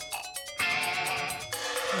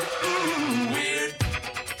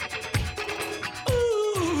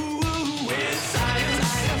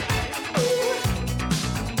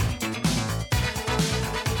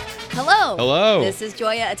Hello. This is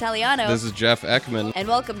Joya Italiano. This is Jeff Ekman. And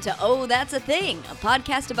welcome to Oh, That's a Thing, a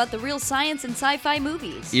podcast about the real science and sci-fi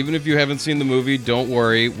movies. Even if you haven't seen the movie, don't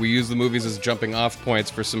worry. We use the movies as jumping off points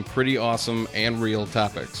for some pretty awesome and real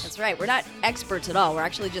topics. That's right. We're not experts at all. We're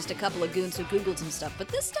actually just a couple of goons who Googled some stuff. But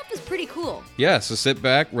this stuff is pretty cool. Yeah, so sit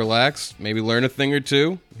back, relax, maybe learn a thing or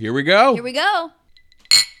two. Here we go. Here we go.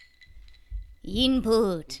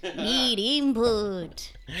 Input. Need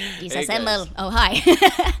input. Disassemble. Hey, oh, hi.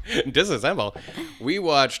 Disassemble. We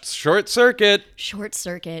watched Short Circuit. Short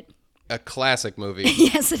Circuit. A classic movie.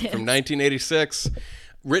 Yes, it is. From 1986.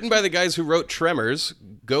 Written by the guys who wrote Tremors,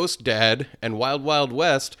 Ghost Dad, and Wild Wild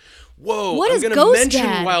West. Whoa, what I'm is going to Ghost mention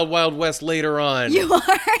Dad? Wild Wild West later on. You are?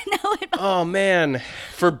 No, it Oh, man.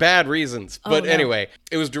 For bad reasons. But anyway,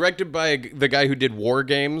 it was directed by the guy who did War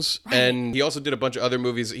Games, and he also did a bunch of other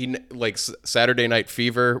movies, like Saturday Night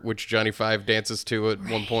Fever, which Johnny Five dances to at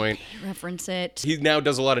one point. reference it. He now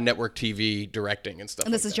does a lot of network TV directing and stuff.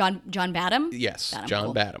 And this is John Badham? Yes, Badham, John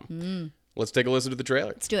cool. Badham. Let's take a listen to the trailer.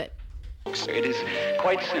 Let's do it. It is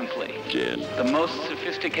quite simply the most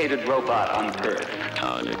sophisticated robot on Earth.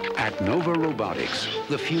 At Nova Robotics,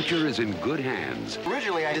 the future is in good hands.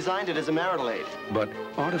 Originally, I designed it as a marital aid. But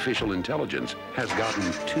artificial intelligence has gotten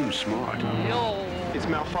too smart. It's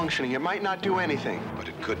malfunctioning. It might not do anything. But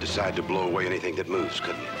it could decide to blow away anything that moves,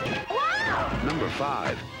 couldn't it? Number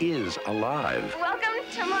 5 is alive. Welcome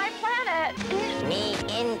to my planet. Me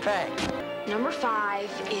input. Number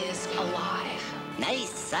 5 is alive.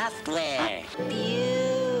 Nice software.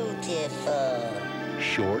 Beautiful.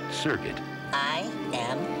 Short Circuit. I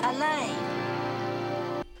am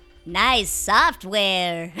alive. Nice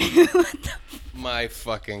software. My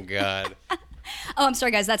fucking God. Oh, I'm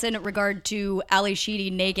sorry, guys. That's in regard to Ali Sheedy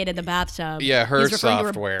naked in the bathtub. Yeah, her He's referring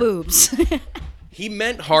software. To her boobs. He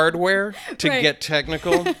meant hardware to Right. get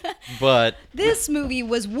technical, but This movie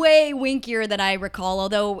was way winkier than I recall,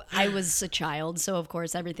 although I was a child, so of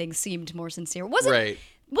course everything seemed more sincere. Wasn't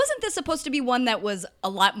this supposed to be one that was a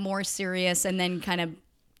lot more serious and then kind of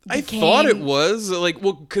I thought it was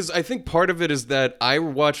because I think part of it is that I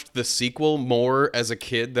watched the sequel more as a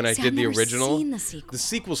kid than I See, did I've the never original. seen the sequel. The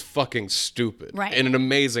sequel's fucking stupid, Right. in an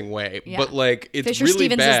amazing way. Yeah. But it's Fisher really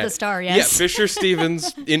Stevens is bad. the star, yes. Yeah, Fisher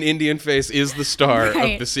Stevens in Indian Face is the star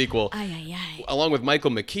Right. of the sequel, Ay, ay, ay. along with Michael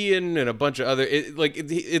McKean and a bunch of other.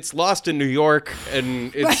 It's lost in New York,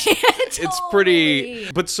 and it's it's pretty.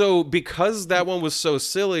 Totally. But so because that one was so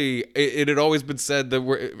silly, it had always been said that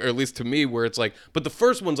or at least to me, where it's like, but the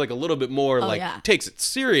first one's like a little bit more takes it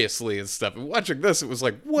seriously and stuff. And watching this, it was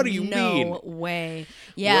like, what do you mean? No way.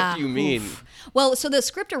 Yeah. What do you mean? Oof. Well, so the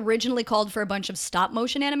script originally called for a bunch of stop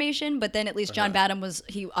motion animation, but then at least John Badham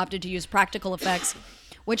he opted to use practical effects,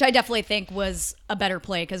 which I definitely think was a better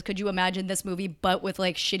play, because could you imagine this movie but with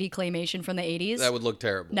shitty claymation from the 80s? That would look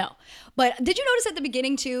terrible. No. But did you notice at the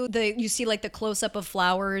beginning too, you see the close-up of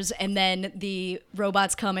flowers and then the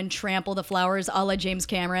robots come and trample the flowers a la James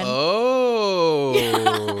Cameron? Oh.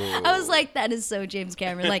 I was like, that is so James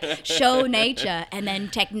Cameron. Show nature and then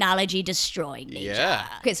technology destroying nature. Yeah.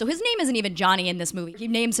 Okay, so his name isn't even Johnny in this movie. He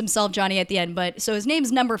names himself Johnny at the end, but so his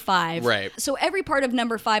name's Number 5. Right. So every part of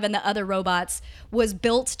Number 5 and the other robots was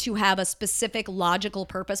built to have a specific logical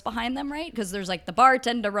purpose behind them, right? Because there's the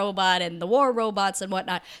bartender robot and the war robots and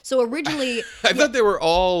whatnot. So originally, I thought they were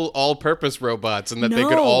all-purpose robots and that they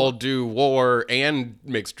could No. all do war and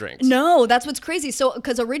mix drinks. no, that's what's crazy. So,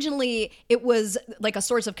 because originally it was a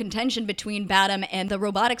source of contention between Badham and the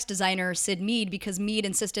robotics designer Sid Mead, because Mead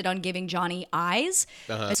insisted on giving Johnny eyes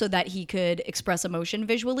so that he could express emotion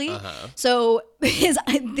visually. So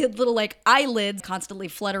the little eyelids constantly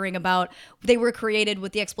fluttering about, they were created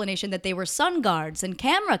with the explanation that they were sun guards and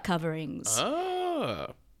camera coverings. Ah.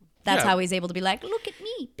 That's yeah. how he's able to be like, look at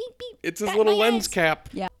me, beep, beep. It's his got little my lens eyes. cap.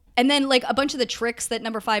 Yeah. And then a bunch of the tricks that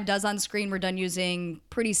Number 5 does on screen were done using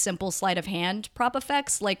pretty simple sleight of hand prop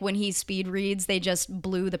effects. When he speed reads, they just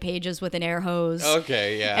blew the pages with an air hose.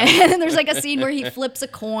 Okay, yeah. And then there's a scene where he flips a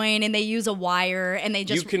coin and they use a wire and they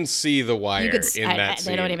just... You can see the wire in that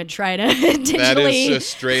scene. They don't even try to digitally... That is just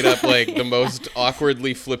straight up the most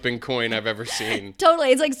awkwardly flipping coin I've ever seen.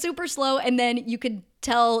 Totally. It's super slow, and then you could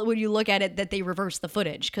tell when you look at it that they reverse the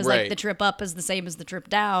footage, because Right. the trip up is the same as the trip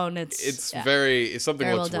down. It's yeah. something Very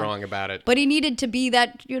well looks done. wrong about it. But he needed to be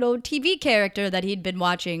that, TV character that he'd been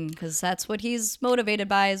watching, because that's what he's motivated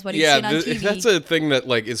by, is what he's seen on TV. That's a thing that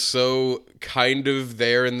is so kind of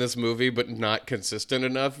there in this movie, but not consistent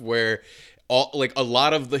enough, where a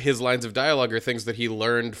lot of his lines of dialogue are things that he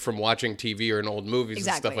learned from watching TV or in old movies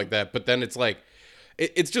and stuff like that. But then it's like,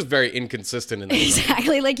 it's just very inconsistent in that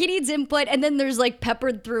Exactly. Like he needs input, and then there's like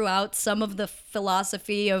peppered throughout some of the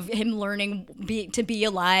philosophy of him learning to be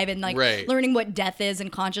alive and like learning what death is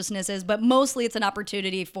and consciousness is. But mostly it's an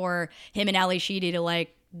opportunity for him and Ali Sheedy to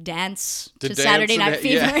like dance to Saturday Night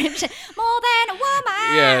Fever. More than a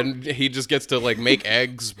woman. Yeah, and he just gets to like make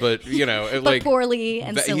eggs, but but like poorly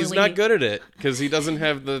and sillily. He's not good at it because he doesn't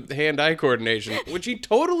have the hand-eye coordination, which he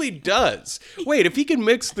totally does. Wait, if he can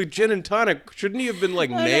mix the gin and tonic, shouldn't he have been like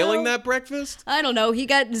nailing that breakfast? I don't know. He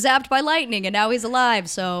got zapped by lightning and now he's alive.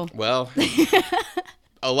 So well,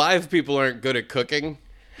 alive people aren't good at cooking.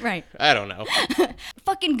 Right. I don't know.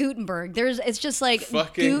 Fucking Gutenberg. It's just like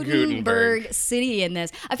fucking Gutenberg City in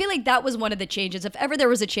this. I feel like that was one of the changes. If ever there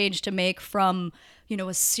was a change to make from,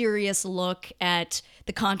 a serious look at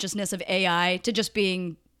the consciousness of AI to just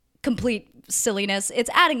being complete silliness, it's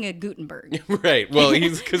adding a Gutenberg. Right. Well,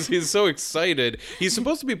 because he's so excited. He's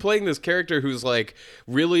supposed to be playing this character who's like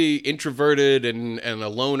really introverted and a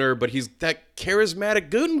loner, but he's that charismatic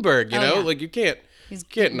Gutenberg, you know? Yeah. Like you can't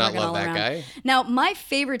not love that guy. Now, my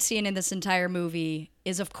favorite scene in this entire movie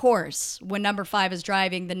is, of course, when number 5 is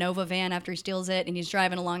driving the Nova van after he steals it, and he's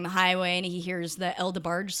driving along the highway, and he hears the El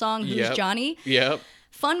DeBarge song, Who's Johnny? Yep.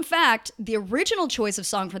 Fun fact, the original choice of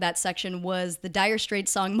song for that section was the Dire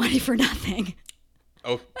Straits song Money for Nothing.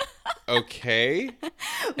 Oh, okay.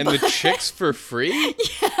 And the Chicks for Free?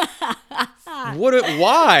 Yeah.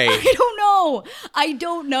 Why? I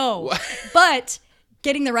don't know. But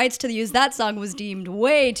getting the rights to use that song was deemed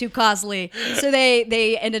way too costly. So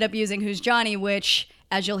they ended up using Who's Johnny, which,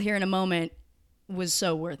 as you'll hear in a moment, was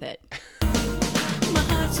so worth it. My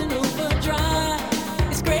heart's in overdrive.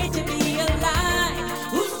 It's great to be alive.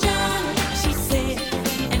 Who's Johnny? She said,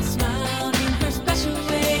 and smiled in her special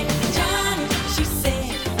way. Johnny, she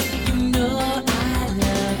said, I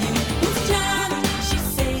love you. Who's Johnny? She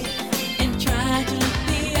said, and tried to look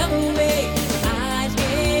the other way. Eyes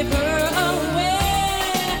gave her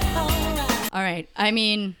away. All right. I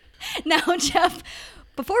mean, now, Jeff,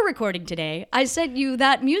 before recording today, I sent you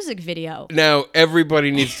that music video. Now,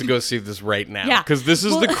 everybody needs to go see this right now. Yeah. Because this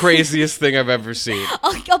is the craziest thing I've ever seen.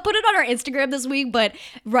 I'll put it on our Instagram this week, but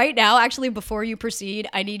right now, actually, before you proceed,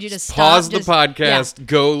 I need you to stop. Pause the podcast,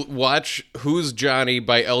 go watch Who's Johnny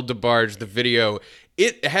by El DeBarge, the video.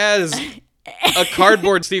 It has a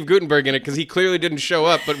cardboard Steve Gutenberg in it because he clearly didn't show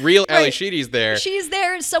up, but real Ali Sheedy's there. She's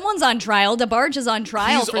there. Someone's on trial. DeBarge is on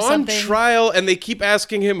trial for something. He's on trial, and they keep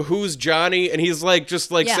asking him who's Johnny, and he's like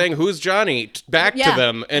saying who's Johnny back to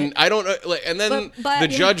them, and I don't know. And then the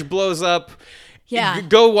judge blows up. Yeah,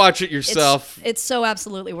 go watch it yourself. It's so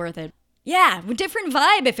absolutely worth it. Yeah, different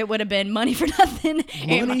vibe if it would have been Money for Nothing.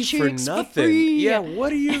 Money for Nothing. Yeah,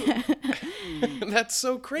 what are you? That's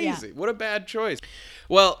so crazy. Yeah. What a bad choice.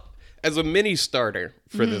 Well, as a mini starter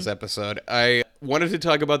for this episode, I wanted to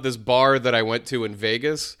talk about this bar that I went to in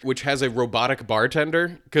Vegas, which has a robotic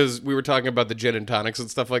bartender, because we were talking about the gin and tonics and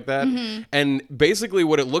stuff like that. Mm-hmm. And basically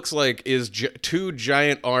what it looks like is two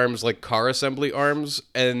giant arms, like car assembly arms,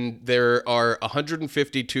 and there are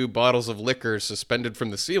 152 bottles of liquor suspended from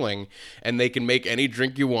the ceiling, and they can make any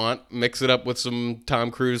drink you want, mix it up with some Tom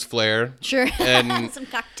Cruise flair. Sure. And some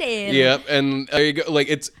cocktail. Yep, and there you go. Like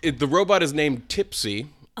the robot is named Tipsy.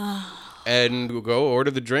 Oh. And we'll go order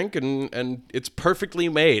the drink, and it's perfectly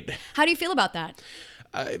made. How do you feel about that?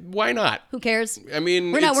 Why not? Who cares? I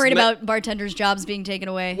mean, we're not worried about bartenders' jobs being taken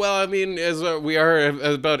away. Well, I mean, as we are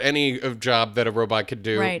about any job that a robot could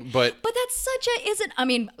do. Right. But that's such a isn't. I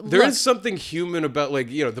mean, there is something human about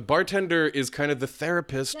the bartender is kind of the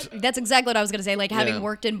therapist. That's exactly what I was gonna say. Like having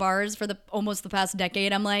worked in bars for almost the past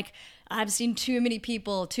decade, I'm like, I've seen too many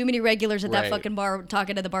people, too many regulars at that fucking bar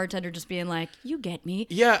talking to the bartender, just being like, "You get me."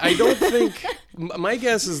 Yeah, I don't think. My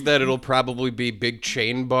guess is that it'll probably be big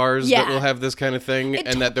chain bars that will have this kind of thing,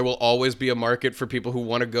 and that there will always be a market for people who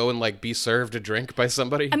want to go and be served a drink by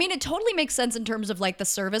somebody. I mean, it totally makes sense in terms of the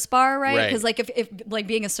service bar, right? Because if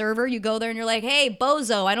being a server, you go there and you're like, "Hey,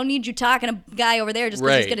 bozo, I don't need you talking to a guy over there just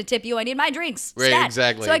because he's gonna tip you. I need my drinks." Right, stat.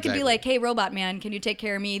 exactly. So I could be like, "Hey, robot man, can you take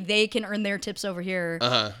care of me?" They can earn their tips over here.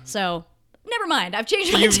 So. Never mind. I've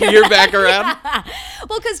changed my tune. You're back around?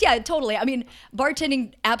 Well, because, totally. I mean,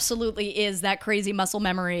 bartending absolutely is that crazy muscle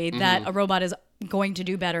memory that a robot is going to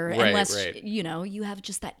do better Right, unless right. you have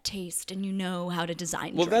just that taste and you know how to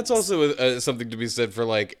design Well, drinks. that's also something to be said for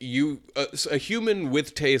like a human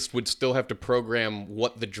with taste would still have to program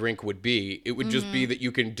what the drink would be. It would just be that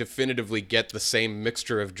you can definitively get the same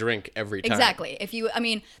mixture of drink every time. Exactly.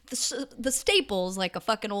 The staples like a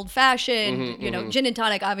fucking old fashioned, gin and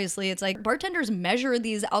tonic. Obviously, it's like bartenders measure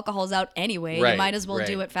these alcohols out anyway. Right, You might as well right.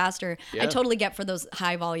 do it faster. Yeah. I totally get for those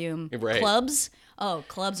high volume Right. clubs. Oh,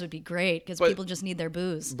 clubs would be great because people just need their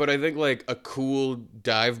booze. But I think like a cool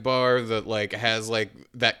dive bar that like has like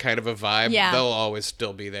that kind of a vibe, Yeah. they'll always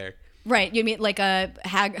still be there. Right. You mean like a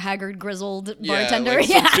haggard, grizzled Yeah, bartender? like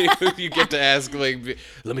Yeah. somebody who you get to ask like,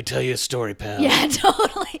 let me tell you a story, pal. Yeah,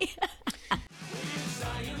 totally.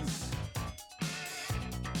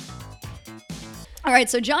 All right,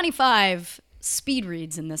 so Johnny Five speed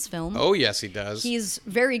reads in this film. Oh yes, he does. He's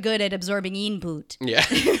very good at absorbing input. Yeah.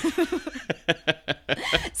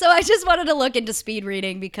 So I just wanted to look into speed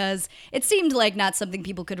reading because it seemed like not something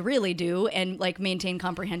people could really do and like maintain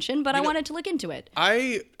comprehension, but I wanted to look into it.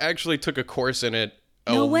 I actually took a course in it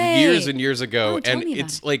No way. years and years ago, Oh, tell and me about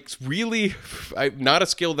it's it. like really not a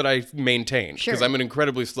skill that I maintain because Sure. I'm an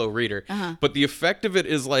incredibly slow reader. But the effect of it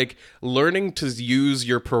is like learning to use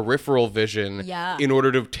your peripheral vision Yeah. in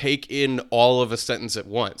order to take in all of a sentence at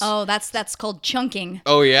once. Oh, that's called chunking.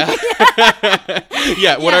 Oh yeah,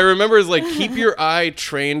 yeah. What I remember is like keep your eye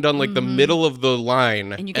trained on like the middle of the line,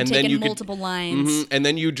 Mm-hmm. And you can then take in you multiple lines. and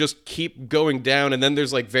then you just keep going down, and then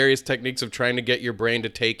there's like various techniques of trying to get your brain to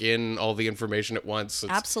take in all the information at once.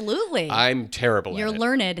 Absolutely. I'm terrible You're at it.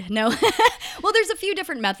 learned. No. Well, there's a few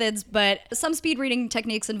different methods, but some speed reading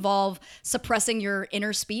techniques involve suppressing your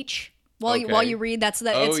inner speech while Okay. you read. That's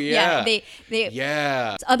the Oh, it's yeah. they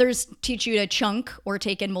Yeah. Others teach you to chunk or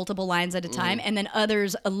take in multiple lines at a time, Mm. and then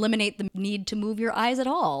others eliminate the need to move your eyes at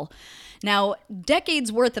all. Now,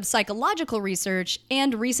 decades worth of psychological research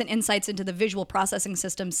and recent insights into the visual processing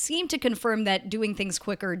system seem to confirm that doing things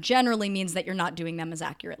quicker generally means that you're not doing them as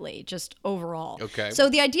accurately, just overall. Okay. So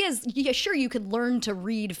the idea is, yeah, sure, you could learn to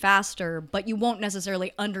read faster, but you won't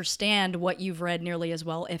necessarily understand what you've read nearly as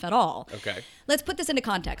well, if at all. Okay. Let's put this into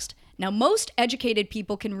context. Now, most educated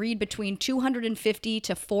people can read between 250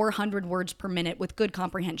 to 400 words per minute with good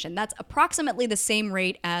comprehension. That's approximately the same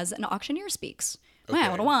rate as an auctioneer speaks.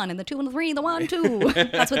 Wow, the one and the two and the three, the 1, 2.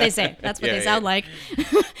 That's what they say. That's what Yeah, they yeah. sound like.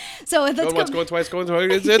 So that's Going once, going twice, going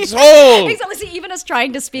twice. It's whole. Exactly. See, even us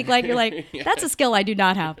trying to speak like you're like, that's a skill I do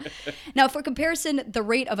not have. Now, for comparison, the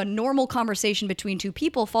rate of a normal conversation between two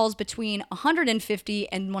people falls between 150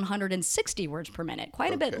 and 160 words per minute.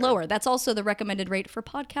 Quite a bit lower. That's also the recommended rate for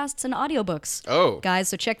podcasts and audiobooks. Oh. Guys,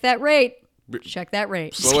 so check that rate. Check that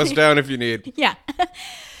rate. Slow us down if you need. Yeah.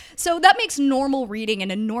 So that makes normal reading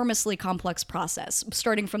an enormously complex process,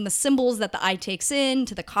 starting from the symbols that the eye takes in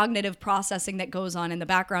to the cognitive processing that goes on in the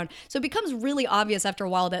background. So it becomes really obvious after a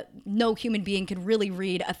while that no human being could really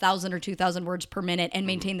read 1,000 or 2,000 words per minute and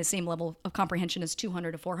maintain the same level of comprehension as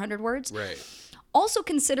 200 to 400 words. Right. Also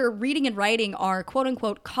consider reading and writing are quote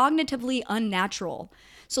unquote cognitively unnatural.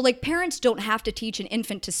 So like parents don't have to teach an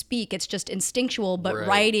infant to speak, it's just instinctual, but Right.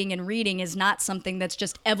 writing and reading is not something that's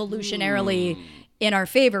just evolutionarily in our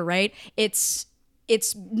favor, right? It's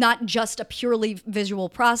not just a purely visual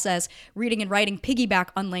process. Reading and writing piggyback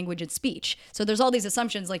on language and speech. So there's all these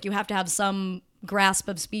assumptions like you have to have some grasp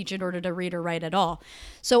of speech in order to read or write at all.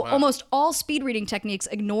 So almost all speed reading techniques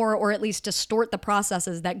ignore or at least distort the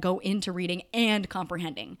processes that go into reading and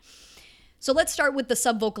comprehending. So let's start with the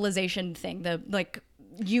subvocalization thing, the like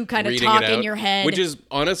you kind of Reading talk it in out, your head. which is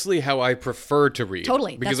honestly how I prefer to read.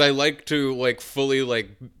 Totally, because that's- I like to like fully like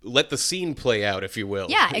let the scene play out, if you will.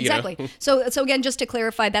 Yeah, you know? exactly. So again, just to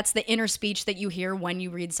clarify, that's the inner speech that you hear when you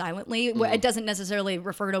read silently. It doesn't necessarily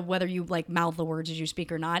refer to whether you like mouth the words as you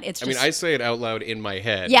speak or not. It's I just mean, I say it out loud in my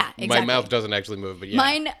head. Yeah, My exactly. mouth doesn't actually move, but yeah.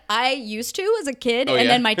 Mine, I used to as a kid, Oh, and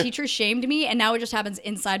yeah? then my teacher shamed me, and now it just happens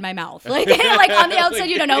inside my mouth. Like on the outside,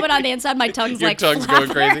 you don't know, but on the inside, my tongue's Your like tongue's going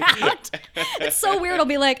flapping crazy. around. It's so weird. I'll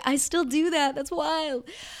be like, I still do that. That's wild.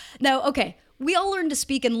 Now, okay. We all learn to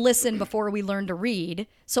speak and listen before we learn to read.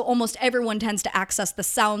 So almost everyone tends to access the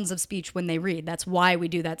sounds of speech when they read. That's why we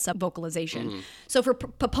do that subvocalization. So for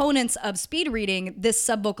proponents of speed reading, this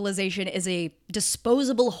subvocalization is a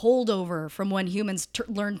disposable holdover from when humans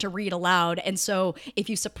learn to read aloud. And so if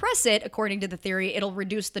you suppress it, according to the theory, it'll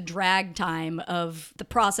reduce the drag time of the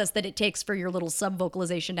process that it takes for your little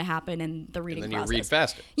subvocalization to happen in the reading and then process. you read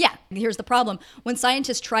faster. Yeah, Here's the problem. When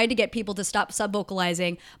scientists tried to get people to stop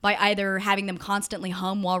subvocalizing by either having them constantly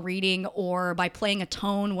hum while reading or by playing a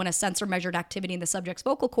tone when a sensor measured activity in the subject's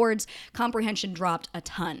vocal cords, comprehension dropped a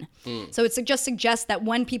ton. So it just suggests that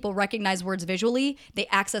when people recognize words visually, they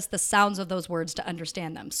access the sounds of those words to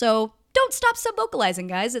understand them. So don't stop subvocalizing,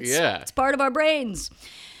 guys. It's part of our brains.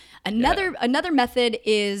 Another method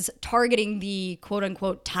is targeting the quote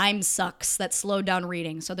unquote time sucks that slow down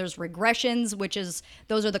reading. So there's regressions,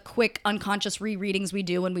 those are the quick unconscious rereadings we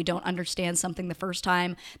do when we don't understand something the first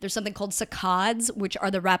time. There's something called saccades, which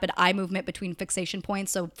are the rapid eye movement between fixation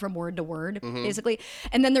points. So from word to word, basically.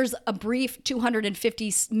 And then there's a brief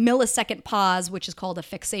 250 millisecond pause, which is called a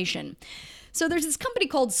fixation. So there's this company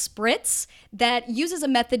called Spritz that uses a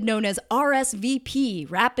method known as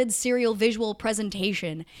RSVP, Rapid Serial Visual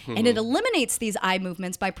Presentation, and it eliminates these eye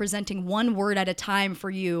movements by presenting one word at a time for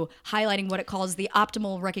you, highlighting what it calls the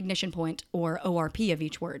optimal recognition point, or ORP, of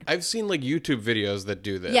each word. I've seen like YouTube videos that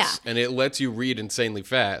do this, and it lets you read insanely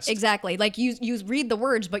fast. Exactly. Like you read the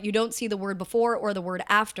words, but you don't see the word before or the word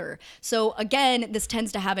after. So again, this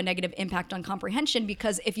tends to have a negative impact on comprehension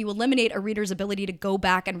because if you eliminate a reader's ability to go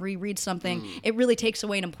back and reread something, it really takes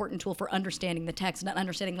away an important tool for understanding the text, not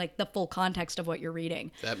understanding like the full context of what you're reading.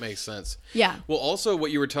 That makes sense. Yeah. Well, also what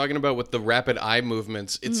you were talking about with the rapid eye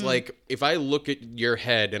movements, it's like if I look at your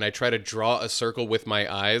head and I try to draw a circle with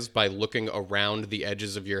my eyes by looking around the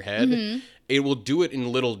edges of your head, it will do it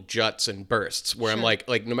in little juts and bursts where I'm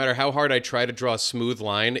like no matter how hard I try to draw a smooth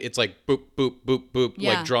line, it's like boop, boop, boop, boop,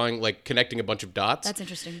 like drawing, like connecting a bunch of dots. That's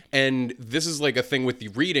interesting. And this is like a thing with the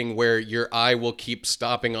reading where your eye will keep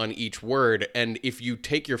stopping on each word. And if you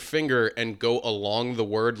take your finger and go along the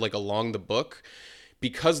word, like along the book,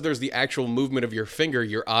 because there's the actual movement of your finger,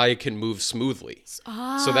 your eye can move smoothly.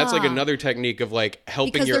 So that's like another technique of like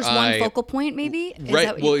helping your eye. Because there's one focal point, maybe?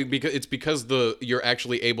 Right. Well, because you're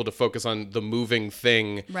actually able to focus on the moving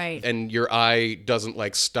thing. Right. And your eye doesn't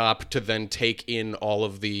like stop to then take in all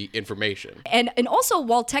of the information. And also,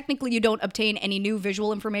 while technically you don't obtain any new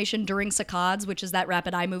visual information during saccades, which is that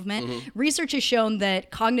rapid eye movement, research has shown that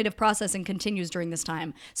cognitive processing continues during this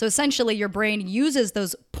time. So essentially, your brain uses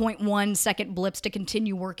those 0.1 second blips to continue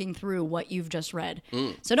working through what you've just read.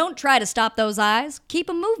 So don't try to stop those eyes. Keep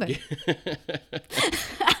them moving.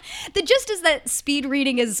 The gist is that speed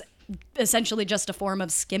reading is essentially just a form of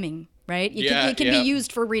skimming, right? It can be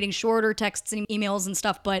used for reading shorter texts and emails and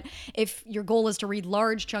stuff, but if your goal is to read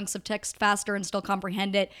large chunks of text faster and still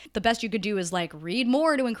comprehend it, the best you could do is like read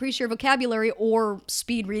more to increase your vocabulary or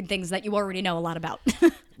speed read things that you already know a lot about.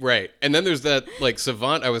 Right. And then there's that like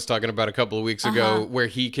savant I was talking about a couple of weeks ago where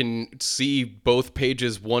he can see both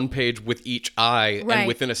pages, one page with each eye, and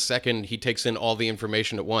within a second he takes in all the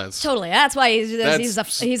information at once. Totally. That's why he's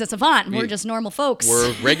a savant. We're just normal folks.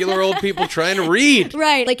 We're regular old people trying to read.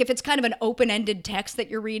 Right. Like if it's kind of an open-ended text that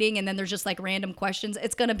you're reading and then there's just like random questions,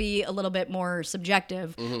 it's going to be a little bit more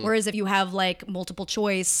subjective. Whereas if you have like multiple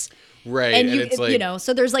choice... Right, and it's like,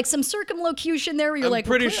 so there's like some circumlocution there where you're like,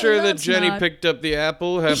 pretty sure that Jenny picked up the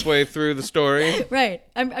apple halfway through the story. Right.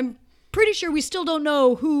 I'm pretty sure we still don't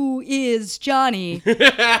know who is Johnny,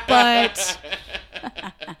 but...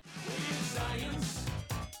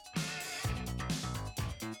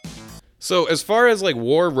 So as far as like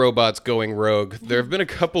war robots going rogue, there have been a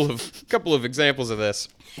couple of examples of this.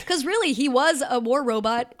 Because really, he was a war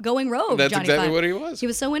robot going rogue. That's Johnny exactly Five. what he was. He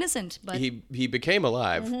was so innocent, but he became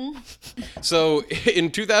alive. So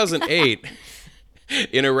in 2008,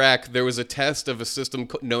 in Iraq, there was a test of a system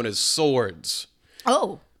known as SWORDS.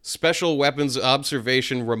 Oh. Special Weapons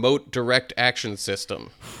Observation Remote Direct Action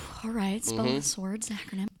System. All right, spell the SWORDS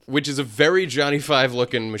acronym. Which is a very Johnny Five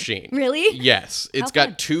looking machine. Really? Yes. It's How fun.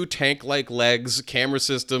 got two tank-like legs, camera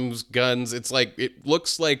systems, guns. It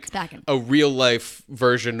looks like Stacking. a real-life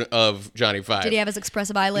version of Johnny Five. Did he have his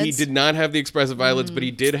expressive eyelids? He did not have the expressive eyelids, but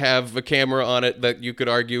he did have a camera on it that you could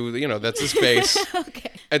argue, that's his face.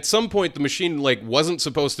 Okay. At some point, the machine wasn't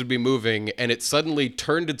supposed to be moving, and it suddenly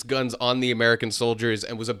turned its guns on the American soldiers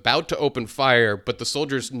and was about to open fire, but the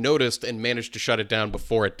soldiers noticed and managed to shut it down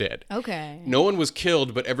before it did. Okay. No one was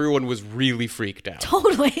killed, but everyone was really freaked out.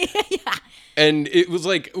 Totally. Yeah. And it was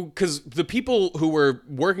like, because the people who were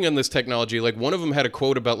working on this technology, one of them had a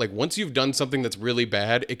quote about, once you've done something that's really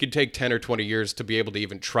bad, it could take 10 or 20 years to be able to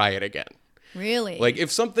even try it again. Really?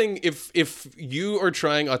 If you are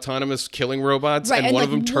trying autonomous killing robots and and one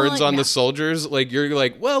of them turns on the soldiers, you're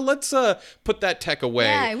like, well, let's put that tech away.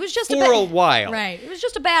 Yeah, it was just for a while. Right. It was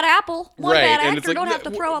just a bad apple. One Right, bad and actor. it's like, Don't have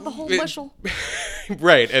to throw out the whole bushel.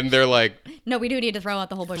 Right, and they're like, No, we do need to throw out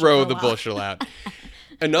the whole bushel. throw for a the while. bushel out.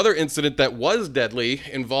 Another incident that was deadly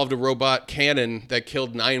involved a robot cannon that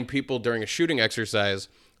killed 9 people during a shooting exercise.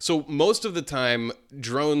 So most of the time,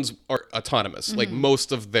 drones are autonomous, like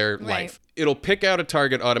most of their life. It'll pick out a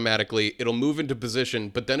target automatically, it'll move into position,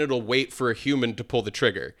 but then it'll wait for a human to pull the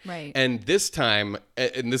trigger. Right. And this time,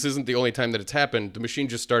 and this isn't the only time that it's happened, the machine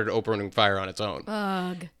just started opening fire on its own.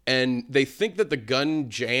 Ugh. And they think that the gun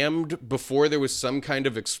jammed before there was some kind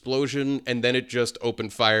of explosion, and then it just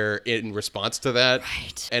opened fire in response to that.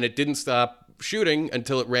 Right. And it didn't stop shooting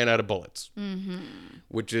until it ran out of bullets,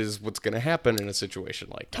 which is what's going to happen in a situation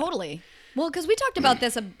like that. Totally. Well, because we talked about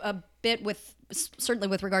this a bit with, certainly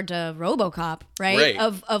with regard to RoboCop, right?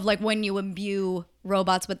 Of like when you imbue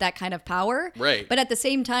robots with that kind of power. Right. But at the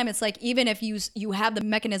same time, it's like, even if you have the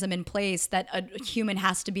mechanism in place that a human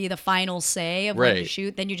has to be the final say of when to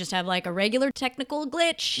shoot, then you just have like a regular technical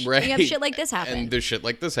glitch. Right. You have shit like this happen. And there's shit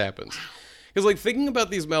like this happens. Because, like, thinking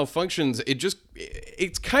about these malfunctions,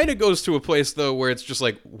 it kind of goes to a place, though, where it's just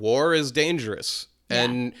like, war is dangerous. Yeah,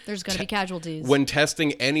 and there's going to be casualties. When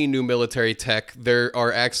testing any new military tech, there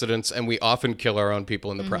are accidents, and we often kill our own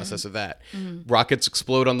people in the process of that. Rockets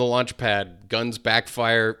explode on the launch pad, guns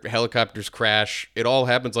backfire, helicopters crash. It all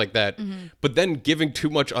happens like that. But then giving too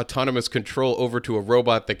much autonomous control over to a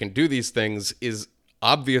robot that can do these things is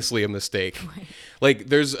obviously a mistake. Like,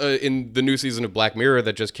 there's in the new season of Black Mirror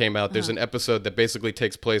that just came out, there's an episode that basically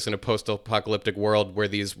takes place in a post-apocalyptic world where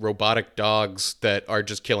these robotic dogs that are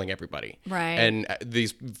just killing everybody. Right. And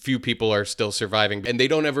these few people are still surviving. And they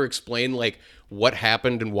don't ever explain, like, what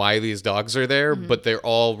happened and why these dogs are there, but they're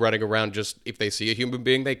all running around just, if they see a human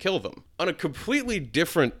being, they kill them. On a completely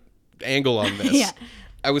different angle on this,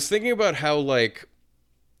 I was thinking about how, like,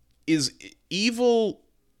 is evil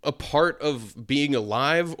a part of being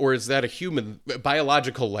alive, or is that a human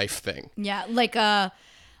biological life thing? Yeah, like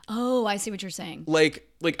oh, I see what you're saying. Like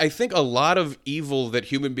I think a lot of evil that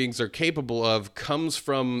human beings are capable of comes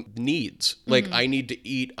from needs. Like, I need to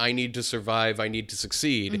eat, I need to survive, I need to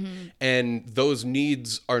succeed. And those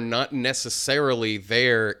needs are not necessarily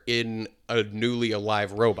there in a newly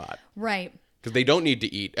alive robot. Right. Because they don't need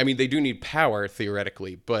to eat. I mean, they do need power,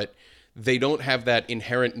 theoretically, but they don't have that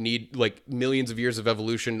inherent need, like millions of years of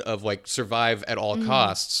evolution of like survive at all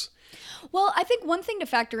costs. Well, I think one thing to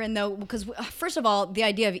factor in, though, because first of all, the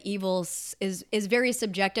idea of evil is very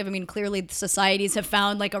subjective. I mean, clearly societies have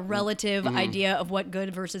found like a relative idea of what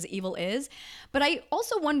good versus evil is. But I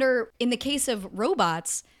also wonder, in the case of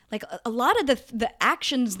robots, like a lot of the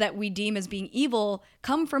actions that we deem as being evil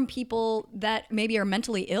come from people that maybe are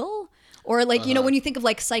mentally ill. Or like, you know, when you think of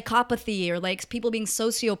like psychopathy or like people being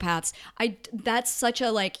sociopaths, that's such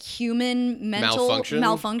a like human mental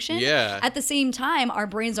malfunction. Yeah. At the same time, our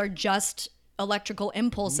brains are just electrical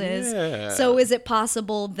impulses. Yeah. So is it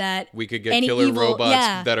possible that we could get any killer evil,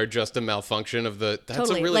 robots that are just a malfunction of the... That's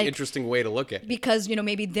totally. a really Like, interesting way to look at it. Because, you know,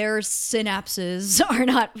 maybe their synapses are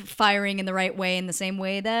not firing in the right way in the same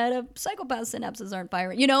way that a psychopath's synapses aren't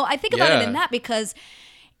firing. You know, I think about it in that because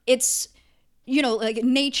it's... You know, like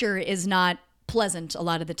nature is not pleasant a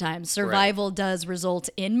lot of the time. Survival does result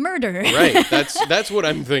in murder. Right. That's what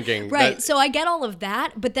I'm thinking. Right. So I get all of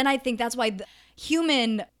that, but then I think that's why the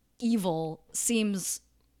human evil seems...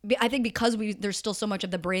 I think because there's still so much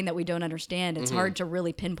of the brain that we don't understand, it's hard to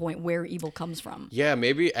really pinpoint where evil comes from. Yeah,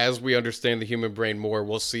 maybe as we understand the human brain more,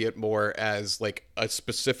 we'll see it more as like a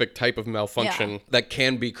specific type of malfunction that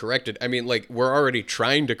can be corrected. I mean, like we're already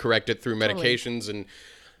trying to correct it through medications and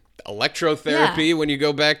electrotherapy when you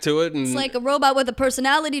go back to it. And it's like a robot with a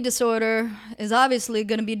personality disorder is obviously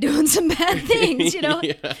going to be doing some bad things, you know?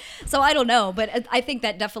 So I don't know, but I think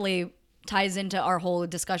that definitely ties into our whole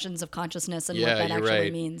discussions of consciousness and what that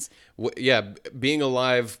actually means. Being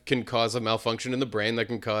alive can cause a malfunction in the brain that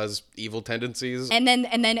can cause evil tendencies. And then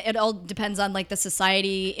it all depends on like the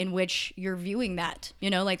society in which you're viewing that,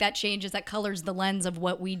 you know, like that colors the lens of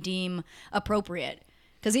what we deem appropriate.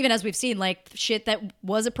 Because even as we've seen, like shit that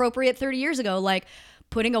was appropriate 30 years ago, like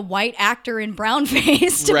putting a white actor in brown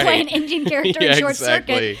face to play an Indian character in Short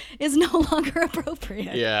Circuit is no longer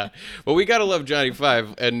appropriate. Yeah. Well, we got to love Johnny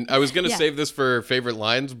Five. And I was going to save this for favorite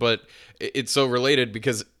lines, but it's so related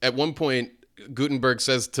because at one point, Gutenberg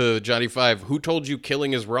says to Johnny Five, "Who told you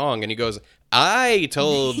killing is wrong?" And he goes, "I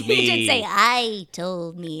told me." He did say, "I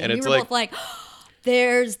told me." And we it's were both like...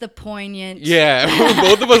 There's the poignant. Yeah,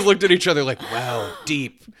 both of us looked at each other like, wow,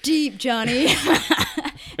 deep. Deep, Johnny.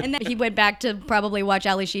 And then he went back to probably watch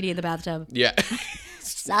Ali Sheedy in the bathtub. Yeah.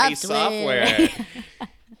 Software.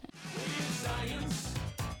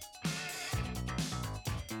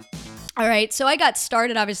 All right, so I got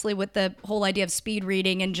started obviously with the whole idea of speed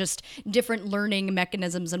reading and just different learning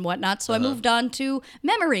mechanisms and whatnot. So I moved on to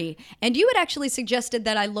memory. And you had actually suggested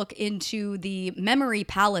that I look into the memory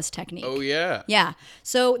palace technique. Oh, yeah. Yeah.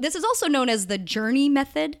 So this is also known as the journey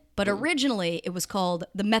method, but originally it was called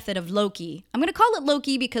the method of Loki. I'm going to call it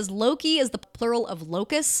Loki because Loki is the plural of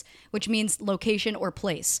locus, which means location or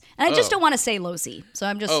place. And I just don't want to say Loci, so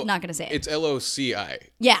I'm just not going to say it. It's Loci.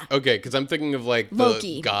 Yeah. Okay, because I'm thinking of like the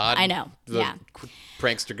Loki. god. I know. The Yeah.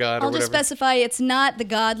 prankster god or I'll whatever. just specify it's not the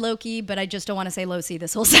god Loki, but I just don't want to say Loci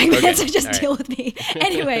this whole segment, Okay. so just All right. deal with me.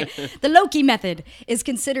 Anyway, the Loki method is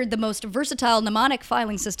considered the most versatile mnemonic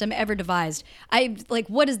filing system ever devised.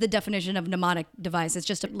 What is the definition of mnemonic device? It's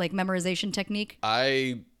just a memorization technique?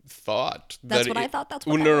 I thought That's that what I thought? That's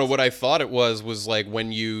what well, that no, was? what I thought it was like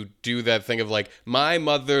when you do that thing of like my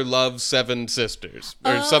mother loves 7 sisters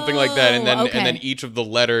or something like that, and then okay. each of the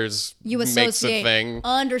letters You makes associate. a thing.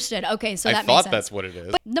 Understood. Okay, so I that makes thought sense. that's what it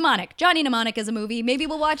is. But Mnemonic. Johnny Mnemonic is a movie. Maybe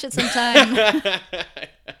we'll watch it sometime.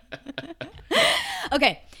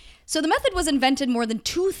 Okay. So the method was invented more than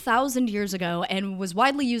 2,000 years ago and was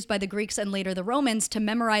widely used by the Greeks and later the Romans to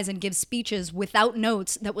memorize and give speeches without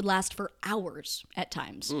notes that would last for hours at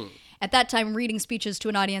times. At that time, reading speeches to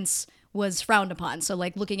an audience was frowned upon. So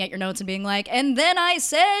like looking at your notes and being like, and then I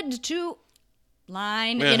said to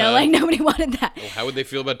line, nobody wanted that. Well, how would they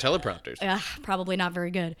feel about teleprompters? Probably not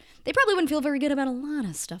very good. They probably wouldn't feel very good about a lot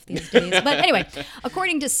of stuff these days. But anyway,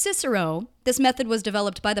 according to Cicero, this method was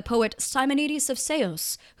developed by the poet Simonides of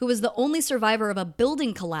Ceos, who was the only survivor of a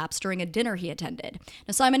building collapse during a dinner he attended.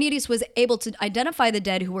 Now, Simonides was able to identify the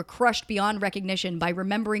dead who were crushed beyond recognition by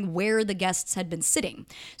remembering where the guests had been sitting.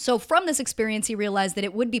 So from this experience, he realized that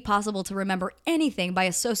it would be possible to remember anything by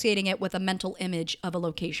associating it with a mental image of a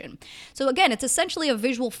location. So again, it's essentially a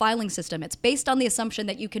visual filing system. It's based on the assumption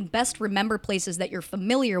that you can best remember places that you're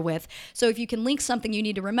familiar with. So if you can link something you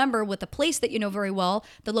need to remember with a place that you know very well,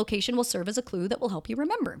 the location will serve as a clue that will help you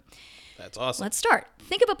remember. That's awesome. Let's start.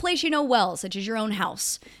 Think of a place you know well, such as your own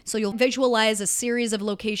house. So you'll visualize a series of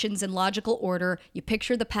locations in logical order. You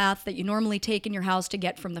picture the path that you normally take in your house to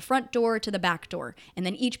get from the front door to the back door. And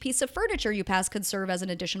then each piece of furniture you pass could serve as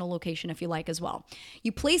an additional location if you like as well.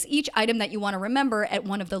 You place each item that you want to remember at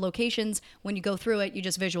one of the locations. When you go through it, you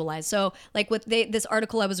just visualize. So like with this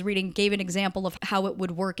article I was reading gave an example of how it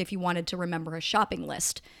would work if you wanted to remember a shopping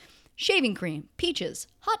list. Shaving cream, peaches,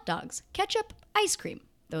 hot dogs, ketchup, ice cream.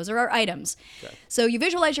 Those are our items. Okay. So you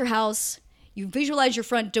visualize your house, you visualize your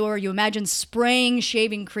front door, you imagine spraying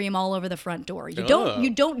shaving cream all over the front door. You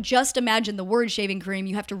don't just imagine the word shaving cream,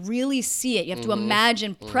 you have to really see it. You have to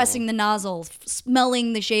imagine pressing the nozzle,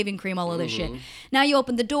 smelling the shaving cream, all of this shit. Now you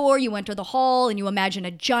open the door, you enter the hall, and you imagine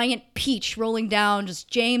a giant peach rolling down, just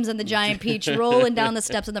James and the giant peach rolling down the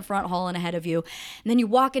steps in the front hall and ahead of you. And then you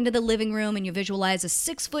walk into the living room and you visualize a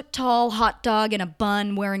 6-foot-tall hot dog in a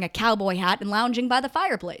bun wearing a cowboy hat and lounging by the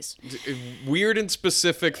fireplace. Weird and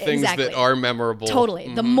specific things Exactly. that are memorable.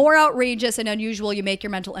 Totally. The more outrageous and unusual you make your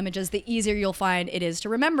mental images, the easier you'll find it is to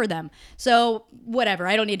remember them. So whatever.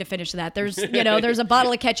 I don't need to finish that. There's a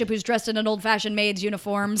bottle of ketchup who's dressed in an old-fashioned maid's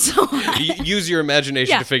uniform. So Use your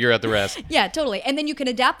imagination to figure out the rest. yeah, totally. And then you can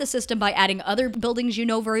adapt the system by adding other buildings you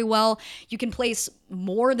know very well. You can place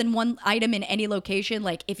more than one item in any location.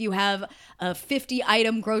 Like if you have a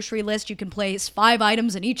 50-item grocery list, you can place 5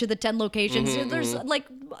 items in each of the 10 locations. So there's like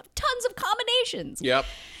tons of combinations. Yep.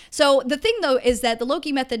 So the thing, though, is that the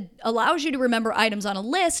Loki method allows you to remember items on a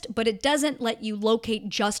list, but it doesn't let you locate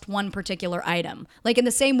just one particular item. Like in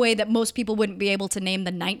the same way that most people wouldn't be able to name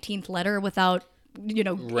the 19th letter without,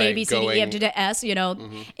 A, B, C, D, E, F, G, to S,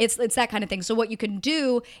 It's that kind of thing. So what you can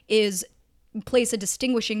do is place a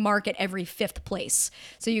distinguishing mark at every 5th place.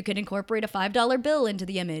 So you could incorporate a $5 bill into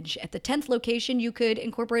the image. At the 10th location, you could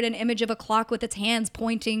incorporate an image of a clock with its hands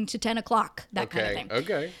pointing to 10 o'clock, that kind of thing.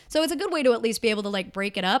 Okay. So it's a good way to at least be able to like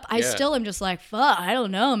break it up. I still am just like, fuck, I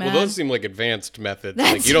don't know, man. Well, those seem like advanced methods.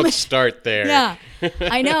 Like you don't start there. Yeah,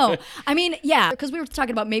 I know. I mean, yeah, because we were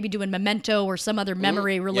talking about maybe doing Memento or some other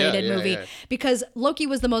memory-related movie. Yeah. Because Loki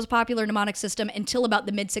was the most popular mnemonic system until about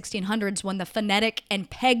the mid-1600s when the phonetic and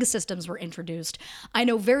peg systems were introduced. I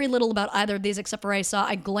know very little about either of these except for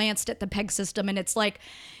I glanced at the peg system and it's like,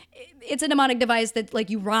 it's a mnemonic device that like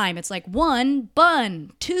you rhyme. It's like 1,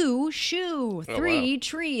 bun, 2, shoe, 3,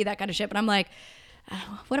 tree, that kind of shit. But I'm like,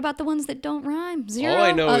 what about the ones that don't rhyme? 0? All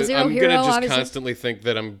I know is 0, I'm hero, going to just obviously. constantly think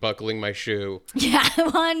that I'm buckling my shoe. Yeah,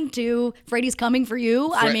 1, 2, Freddy's coming for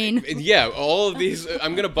you. I mean, yeah, all of these,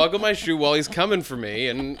 I'm going to buckle my shoe while he's coming for me,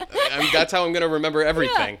 and that's how I'm going to remember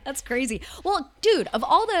everything. yeah, that's crazy. Well, dude, of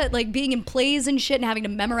all the like being in plays and shit and having to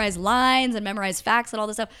memorize lines and memorize facts and all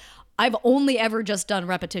this stuff, I've only ever just done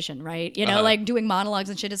repetition, right? You know, Uh-huh. like doing monologues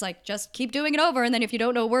and shit is like, just keep doing it over. And then if you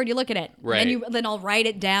don't know a word, you look at it. Right. And then I'll write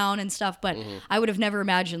it down and stuff. But Mm-hmm. I would have never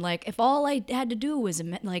imagined, like, if all I had to do was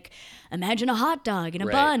imagine a hot dog in a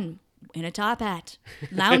Right. bun in a top hat,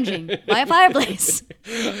 lounging by a fireplace.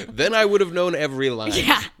 Then I would have known every line.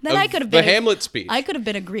 Yeah. Then of I could have the been Hamlet speech. I could have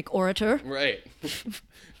been a Greek orator. Right.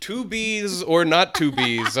 To bees or not to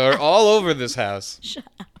bees are all over this house.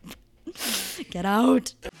 Get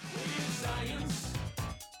out.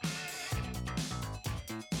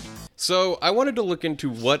 So I wanted to look into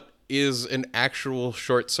what is an actual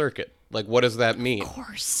short circuit. Like, what does that mean? Of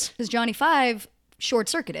course. Because Johnny Five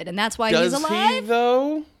short-circuited, and that's why Does he's he, alive.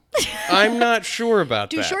 though? I'm not sure about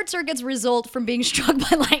Do that. short circuits result from being struck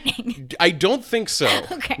by lightning? I don't think so.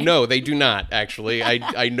 Okay. No, they do not, actually.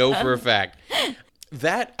 I know for a fact.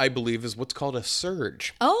 That, I believe, is what's called a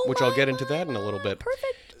surge. Oh, which I'll get into that in a little bit.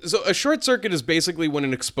 Perfect. So a short circuit is basically when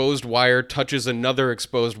an exposed wire touches another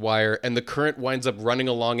exposed wire and the current winds up running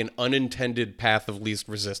along an unintended path of least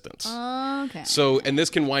resistance. Okay. So, and this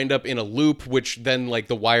can wind up in a loop, which then like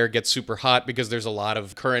the wire gets super hot because there's a lot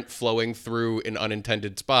of current flowing through an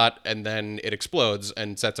unintended spot, and then it explodes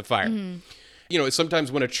and sets a fire. You know,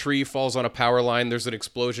 sometimes when a tree falls on a power line, there's an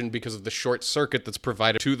explosion because of the short circuit that's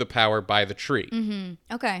provided to the power by the tree.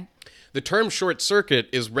 Okay. The term short circuit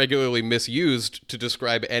is regularly misused to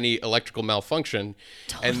describe any electrical malfunction.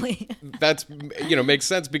 Totally. And that's, you know, makes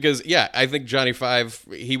sense because, yeah, I think Johnny Five,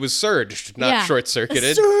 he was surged, not Yeah. short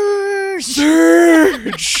circuited.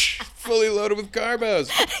 Surge. Fully loaded with carbos.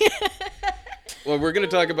 Well, we're going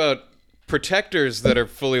to talk about protectors that are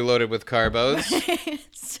fully loaded with carbos.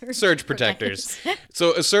 Surge protectors.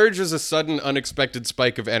 So a surge is a sudden, unexpected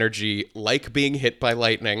spike of energy, like being hit by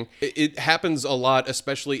lightning. It happens a lot,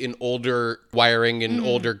 especially in older wiring and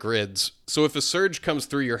older grids. So if a surge comes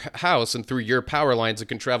through your house and through your power lines, it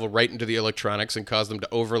can travel right into the electronics and cause them to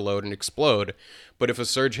overload and explode. But if a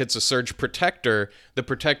surge hits a surge protector, the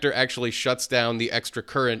protector actually shuts down the extra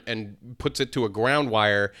current and puts it to a ground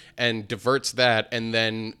wire and diverts that, and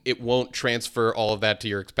then it won't transfer all of that to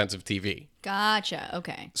your expensive TV. Gotcha.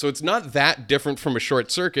 Okay. So it's not that different from a short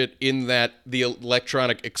circuit in that the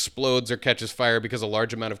electronic explodes or catches fire because a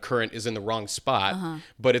large amount of current is in the wrong spot,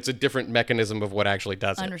 but it's a different mechanism of what actually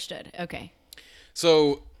does it. Understood. Okay.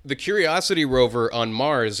 So the Curiosity rover on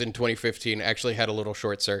Mars in 2015 actually had a little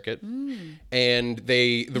short circuit, and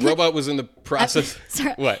the robot was in the process.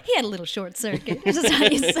 Sorry. What? He had a little short circuit. This is how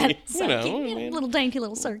you said You know, circuit. He had a little dainty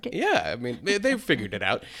little circuit. Yeah, I mean, they figured it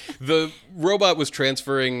out. The robot was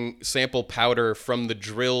transferring sample powder from the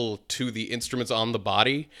drill to the instruments on the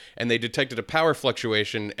body, and they detected a power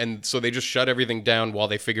fluctuation, and so they just shut everything down while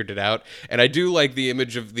they figured it out. And I do like the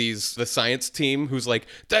image of the science team who's like,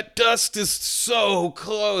 that dust is so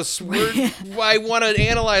close. I want to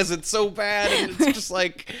analyze it so bad, and it's just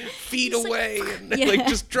like feet away, and like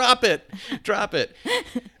just drop it.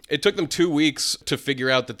 It took them 2 weeks to figure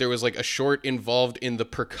out that there was like a short involved in the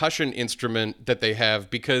percussion instrument that they have,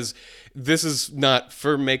 because this is not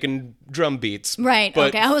for making drum beats. Right. But,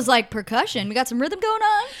 Okay. I was like, percussion. We got some rhythm going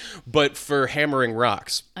on. but for hammering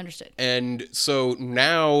rocks. Understood. And so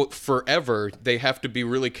now, forever, they have to be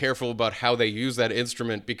really careful about how they use that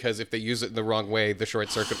instrument, because if they use it in the wrong way, the short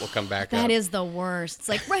circuit will come back That up. is the worst. It's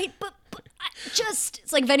like, right, but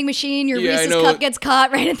it's like vending machine. Your Yeah, I Reese's know. cup gets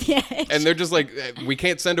caught right at the edge. And they're just like, we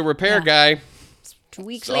can't send a repair guy. 2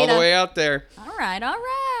 weeks It's later. all the way out there. All right.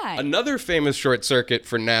 Another famous short circuit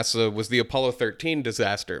for NASA was the Apollo 13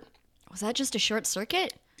 disaster. Was that just a short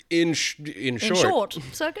circuit? In In short, short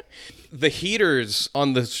circuit? the heaters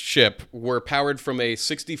on the ship were powered from a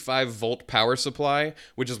 65-volt power supply,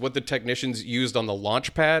 which is what the technicians used on the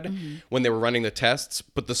launch pad when they were running the tests.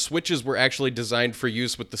 But the switches were actually designed for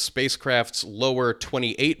use with the spacecraft's lower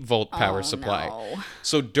 28-volt power supply. no.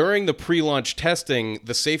 So during the pre-launch testing,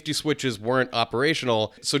 the safety switches weren't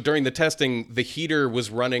operational. So during the testing, the heater was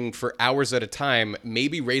running for hours at a time,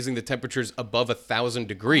 maybe raising the temperatures above 1,000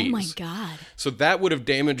 degrees. Oh my God. So that would have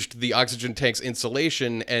damaged the oxygen tank's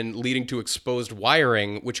insulation and leading to exposed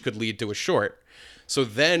wiring, which could lead to a short. So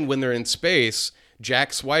then when they're in space, Jack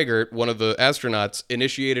Swigert, one of the astronauts,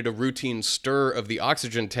 initiated a routine stir of the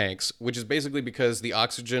oxygen tanks, which is basically because the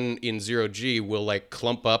oxygen in 0G will like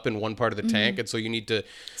clump up in one part of the tank. And so you need to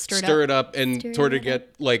stir it up and sort of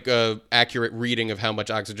get like a accurate reading of how much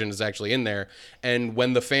oxygen is actually in there. And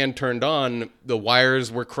when the fan turned on, the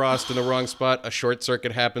wires were crossed in the wrong spot. A short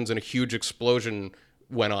circuit happens and a huge explosion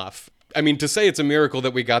went off. I mean, to say it's a miracle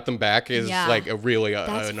that we got them back is like a really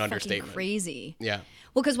That's an understatement. crazy. Yeah.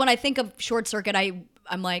 Well, because when I think of short circuit,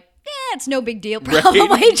 I'm like, it's no big deal,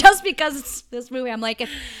 probably, just because it's this movie. I'm like, if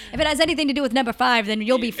it has anything to do with number 5, then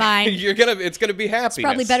you'll be fine. It's gonna be happiness. It's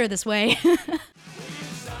probably better this way.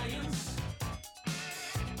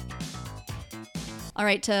 All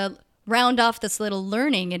right, to round off this little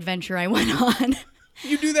learning adventure I went on.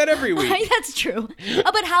 You do that every week. That's true.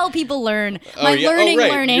 About how people learn. Learning.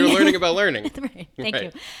 You're learning about learning. Right. Thank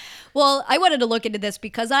you. Well, I wanted to look into this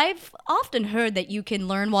because I've often heard that you can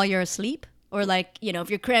learn while you're asleep. Or like, if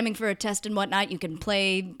you're cramming for a test and whatnot, you can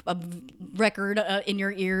play a record in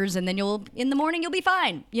your ears and then in the morning, you'll be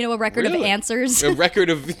fine. A record of answers. A record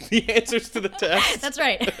of the answers to the test. That's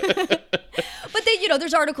right. But then,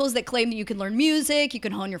 there's articles that claim that you can learn music, you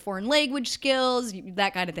can hone your foreign language skills,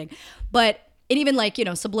 that kind of thing. And even like,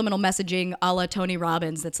 subliminal messaging a la Tony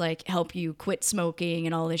Robbins that's like help you quit smoking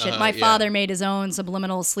and all this shit. My father made his own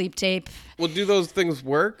subliminal sleep tape. Well, do those things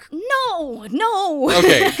work? No.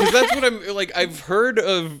 Okay, because that's what I'm like. I've heard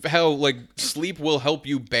of how like sleep will help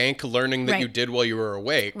you bank learning that you did while you were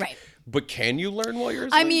awake. Right. But can you learn while you're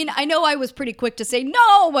asleep? I mean, I know I was pretty quick to say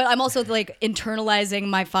no, but I'm also like internalizing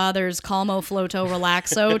my father's Calmo Floto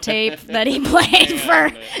Relaxo tape that he played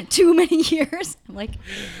for too many years. I'm like,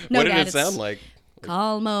 no, what did Dad, it sound like?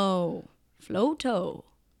 Calmo Floto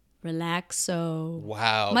Relaxo.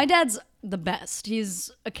 Wow. My dad's the best.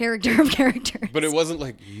 He's a character of characters. But it wasn't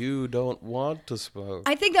like, you don't want to smoke.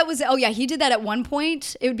 I think that was, he did that at one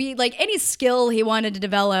point. It would be like any skill he wanted to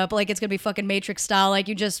develop, like it's going to be fucking Matrix style, like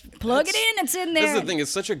you just plug it in, it's in there. That's the thing,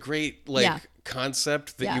 it's such a great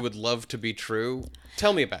concept that you would love to be true.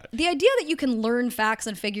 Tell me about it. The idea that you can learn facts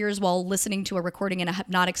and figures while listening to a recording in a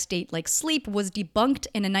hypnotic state like sleep was debunked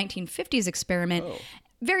in a 1950s experiment.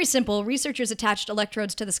 Very simple. Researchers attached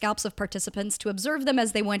electrodes to the scalps of participants to observe them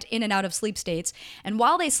as they went in and out of sleep states. And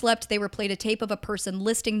while they slept, they were played a tape of a person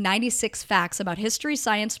listing 96 facts about history,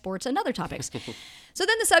 science, sports, and other topics. So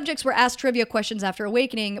then the subjects were asked trivia questions after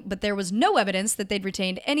awakening, but there was no evidence that they'd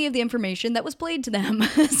retained any of the information that was played to them.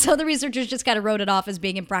 So the researchers just kind of wrote it off as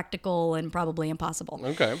being impractical and probably impossible.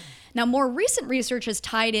 Okay. Now, more recent research has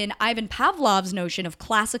tied in Ivan Pavlov's notion of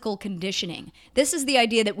classical conditioning. This is the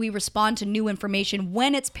idea that we respond to new information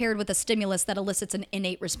when it's paired with a stimulus that elicits an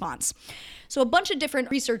innate response. So a bunch of different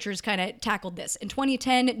researchers kind of tackled this. In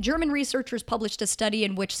 2010, German researchers published a study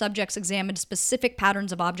in which subjects examined specific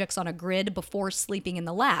patterns of objects on a grid before sleeping in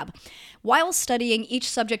the lab. While studying, each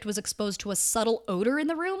subject was exposed to a subtle odor in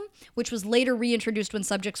the room, which was later reintroduced when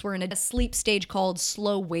subjects were in a sleep stage called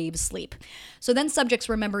slow wave sleep. So then subjects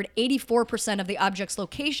remembered 84% of the object's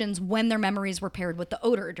locations when their memories were paired with the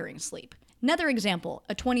odor during sleep. Another example,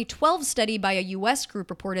 a 2012 study by a U.S. group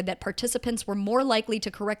reported that participants were more likely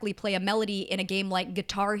to correctly play a melody in a game like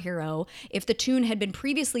Guitar Hero if the tune had been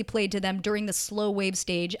previously played to them during the slow wave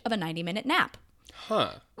stage of a 90-minute nap.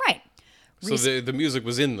 Huh. Right. So the music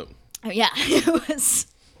was in them. Yeah,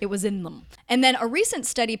 it was in them. And then a recent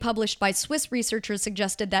study published by Swiss researchers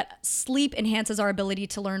suggested that sleep enhances our ability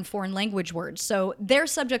to learn foreign language words. So their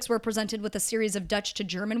subjects were presented with a series of Dutch to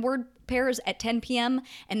German word pairs at 10 p.m.,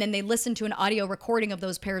 and then they listened to an audio recording of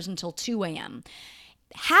those pairs until 2 a.m.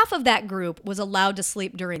 Half of that group was allowed to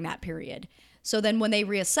sleep during that period. So then when they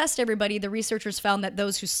reassessed everybody, the researchers found that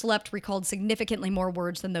those who slept recalled significantly more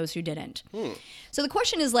words than those who didn't. So the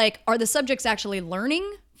question is like, are the subjects actually learning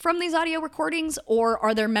from these audio recordings, or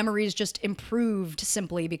are their memories just improved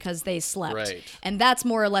simply because they slept? Right. And that's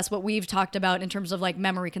more or less what we've talked about in terms of like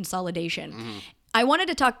memory consolidation. I wanted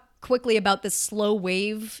to talk quickly about this slow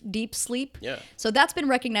wave deep sleep. Yeah. So that's been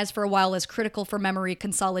recognized for a while as critical for memory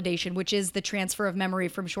consolidation, which is the transfer of memory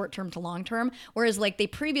from short term to long term. Whereas like they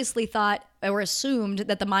previously thought or assumed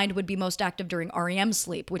that the mind would be most active during REM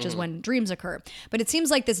sleep, which is when dreams occur. But it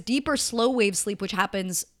seems like this deeper slow wave sleep, which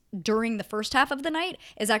happens during the first half of the night,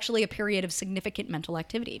 is actually a period of significant mental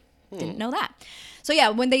activity. Didn't know that. So yeah,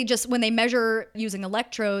 when they measure using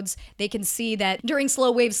electrodes, they can see that during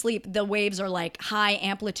slow wave sleep, the waves are like high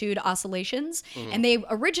amplitude oscillations, and they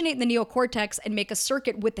originate in the neocortex and make a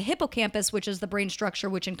circuit with the hippocampus, which is the brain structure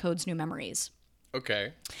which encodes new memories.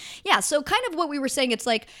 Okay. Yeah, so kind of what we were saying, it's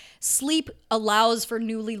like sleep allows for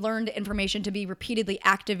newly learned information to be repeatedly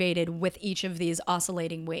activated with each of these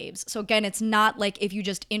oscillating waves. So again, it's not like if you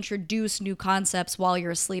just introduce new concepts while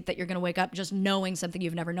you're asleep that you're going to wake up just knowing something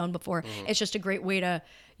you've never known before. It's just a great way to,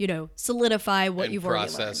 solidify what you've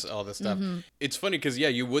already learned. Process all this stuff. It's funny because,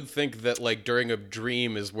 you would think that, like, during a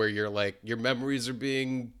dream is where you're, like, your memories are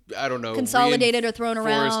being, I don't know, consolidated or thrown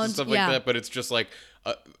around. And stuff like that, but it's just, like,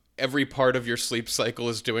 every part of your sleep cycle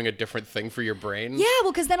is doing a different thing for your brain. Yeah,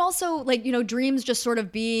 well, because then also, like, you know, dreams just sort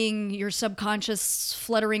of being your subconscious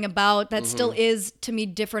fluttering about, that still is, to me,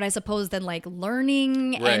 different, I suppose, than, like,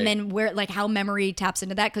 learning. Right. And then where, like, how memory taps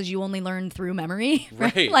into that, because you only learn through memory.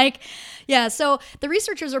 Right. Like, yeah, so the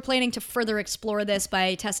researchers are planning to further explore this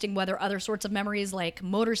by testing whether other sorts of memories, like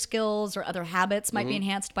motor skills or other habits, might be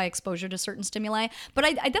enhanced by exposure to certain stimuli. But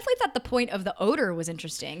I definitely thought the point of the odor was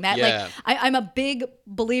interesting. That, Yeah. like, I'm a big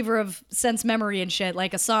believer of sense memory and shit.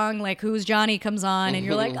 Like a song like Who's Johnny comes on and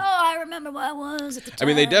you're like, oh, I remember what I was at the time. I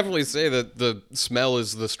mean, they definitely say that the smell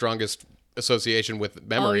is the strongest association with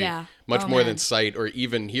memory, yeah. much Oh, more man. than sight or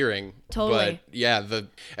even hearing. Totally. But yeah,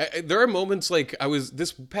 there are moments like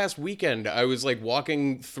this past weekend, I was like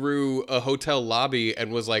walking through a hotel lobby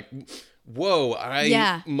and was like, whoa,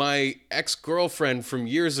 Yeah. my ex-girlfriend from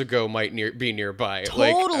years ago might be nearby.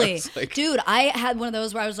 Totally. Like, Dude, I had one of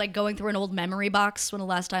those where I was like going through an old memory box one of the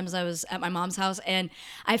last times I was at my mom's house, and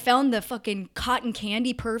I found the fucking cotton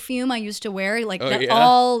candy perfume I used to wear, like that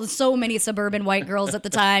yeah? so many suburban white girls at the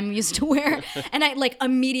time used to wear. And I like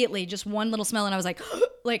immediately just one little smell and I was like,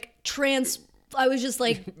 I was just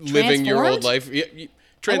like living your old transformed? life.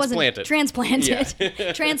 I wasn't Transplanted. Transplanted.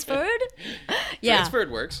 Yeah. Transferred? Yeah.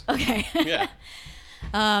 Transferred works. Okay.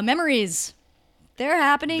 Yeah. Memories. They're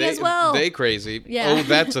happening as well. They crazy. Yeah. Oh,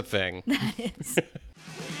 that's a thing. That is.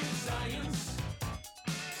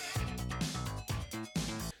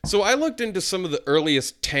 So I looked into some of the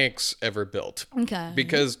earliest tanks ever built. Okay.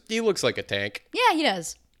 Because he looks like a tank. Yeah, he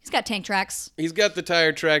does. He's got tank tracks. He's got the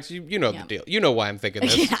tire tracks. You know Yeah. the deal. You know why I'm thinking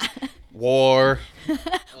this. Yeah. War.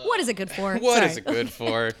 What is it good for? What is it good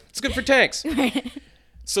for? It's good for tanks.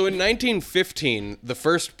 So in 1915, the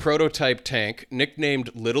first prototype tank, nicknamed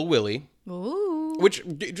Little Willie, Ooh. which,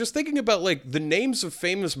 just thinking about, like, the names of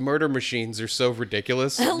famous murder machines are so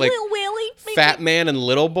ridiculous. Like, Little Willie. Fat Man and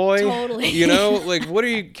Little Boy. Totally. You know? Like, what are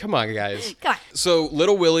you... Come on, guys. Come on. So,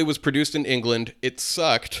 Little Willie was produced in England. It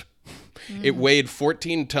sucked. It weighed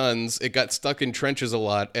 14 tons. It got stuck in trenches a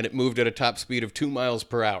lot, and it moved at a top speed of 2 miles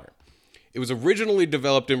per hour. It was originally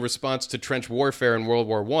developed in response to trench warfare in World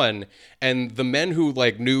War I, and the men who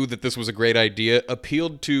knew that this was a great idea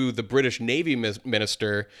appealed to the British Navy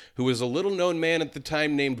minister, who was a little-known man at the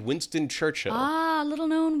time named Winston Churchill, Ah, little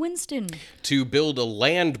known Winston. to build a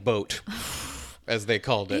land boat, as they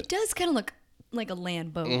called It it, does kind of look like a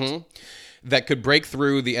land boat. that could break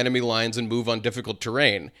through the enemy lines and move on difficult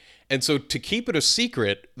terrain. And so to keep it a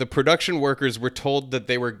secret, the production workers were told that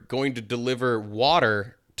they were going to deliver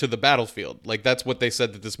water to the battlefield. Like, that's what they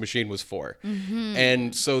said that this machine was for.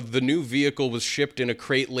 And so the new vehicle was shipped in a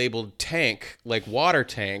crate labeled tank, like water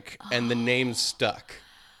tank, and the name stuck.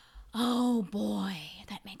 Oh boy,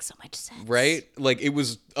 that makes so much sense. Right? Like, it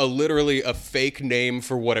was literally a fake name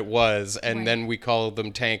for what it was, and then we call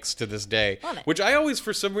them tanks to this day. Love it. Which I always,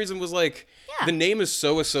 for some reason, was like, Yeah. the name is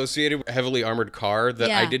so associated with heavily armored car that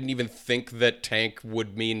I Yeah. didn't even think that tank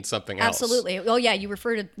would mean something else. Absolutely. Oh yeah, you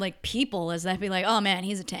refer to like people as that, be like, oh man,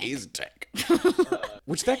 he's a tank. He's a tank.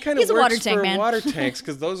 Which that kind of He's a works water tank, for man. water tanks,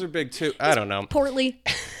 because those are big too. I don't know. Portly,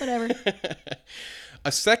 whatever.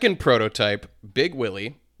 A second prototype, Big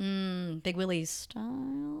Willie, Big Willie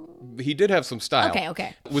style. he did have some style.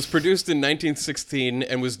 Okay. Was produced in 1916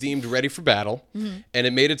 and was deemed ready for battle. And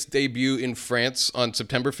it made its debut in France on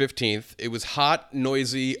September 15th. It was hot,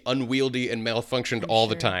 noisy, unwieldy, and malfunctioned all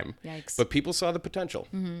the time. Yikes. But people saw the potential.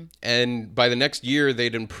 And by the next year,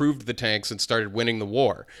 they'd improved the tanks and started winning the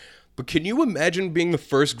war. But can you imagine being the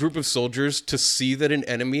first group of soldiers to see that an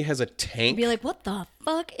enemy has a tank? Be like, what the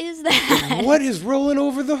fuck is that? What is rolling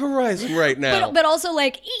over the horizon right now? But also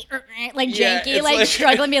like Yeah, janky, it's like like-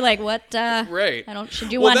 struggling, be like, what? Right. I don't.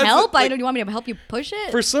 Should you Well, want that's help? like- Do you want me to help you push it?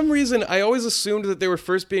 For some reason, I always assumed that they were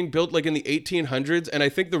first being built like in the 1800s, and I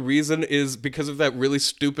think the reason is because of that really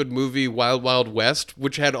stupid movie Wild Wild West,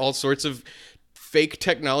 which had all sorts of fake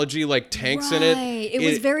technology like tanks in it. Right. It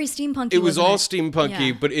was very steampunky. It was wasn't all it? steampunky,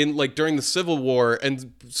 Yeah. but in like during the Civil War,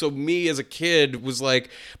 and so me as a kid was like,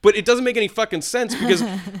 but it doesn't make any fucking sense because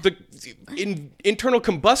the internal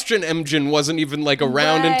combustion engine wasn't even like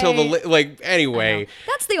around until the Right. anyway.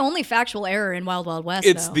 That's the only factual error in Wild Wild West.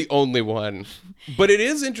 It's though. the only one. But it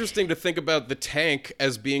is interesting to think about the tank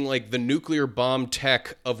as being like the nuclear bomb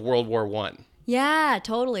tech of World War One. Yeah,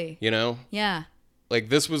 totally. You know? Yeah. Like,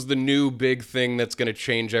 this was the new big thing that's going to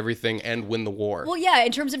change everything and win the war. Well, yeah,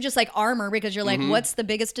 in terms of just like armor, because you're like, Mm-hmm. what's the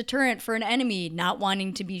biggest deterrent for an enemy? Not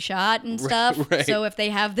wanting to be shot and stuff. right. So if they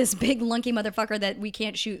have this big lunky motherfucker that we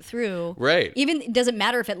can't shoot through, Right. Even it doesn't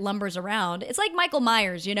matter if it lumbers around. It's like Michael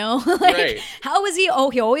Myers, you know? Like, Right. how is he?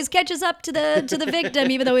 Oh, he always catches up to the victim,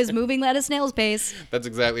 even though he's moving at a snail's pace. That's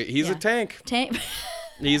exactly. He's a Yeah. tank. Tank.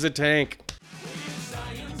 He's a tank.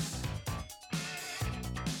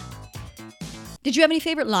 Did you have any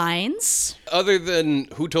favorite lines? Other than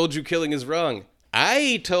who told you killing is wrong?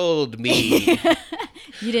 I told me.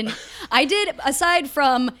 You didn't. I did, aside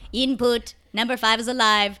from input, number 5 is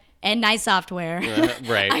alive, and nice software.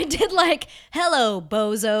 Right. I did like, hello,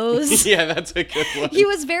 bozos. Yeah, that's a good one. He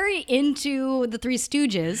was very into the Three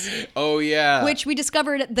Stooges. Oh, yeah. Which we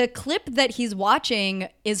discovered the clip that he's watching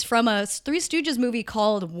is from a Three Stooges movie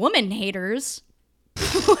called Woman Haters.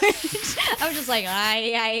 Which I was just like,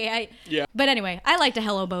 Yeah. But anyway, I liked a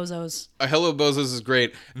hello, bozos. Hello Bozos is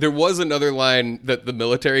great. There was another line that the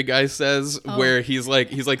military guy says where he's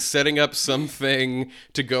like setting up something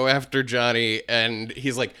to go after Johnny, and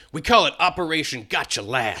he's like, "We call it Operation Gotcha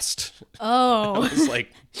Last." Oh. It's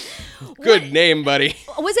like, good name, buddy.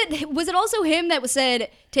 Was it also him that said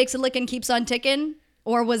takes a lick and keeps on ticking?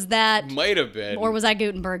 Or was that Might have been. Or was that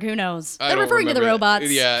Gutenberg? Who knows? I They're don't referring to the remember. robots.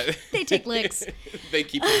 Yeah. They take licks. They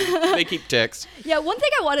keep ticks. Yeah, one thing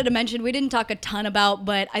I wanted to mention, we didn't talk a ton about,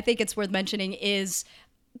 but I think it's worth mentioning, is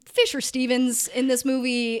Fisher Stevens in this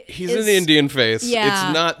movie. He's an Indian face. Yeah.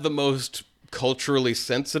 It's not the most culturally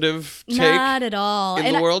sensitive take Not at all.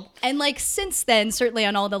 in the world. And like since then, certainly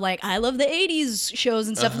on all the like I love the 80s shows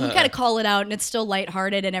and stuff, we kind of call it out and it's still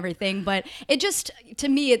lighthearted and everything, but it just, to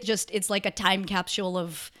me, it's like a time capsule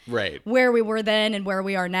of Right. where we were then and where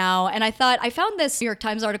we are now. And I found this New York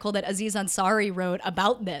Times article that Aziz Ansari wrote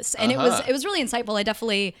about this, and it was really insightful. I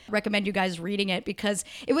definitely recommend you guys reading it because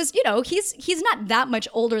it was, he's not that much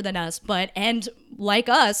older than us, and like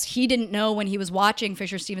us, he didn't know when he was watching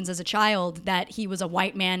Fisher Stevens as a child that he was a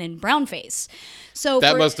white man in brownface. So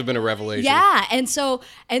That must have been a revelation. Yeah,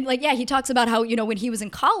 he talks about how, when he was in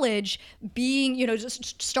college, being,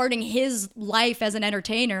 just starting his life as an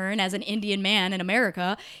entertainer and as an Indian man in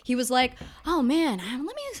America, he was like, oh man,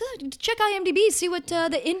 let me check IMDb, see what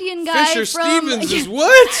the Indian guy Fisher from Stevens is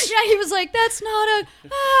what? Yeah, he was like, that's not a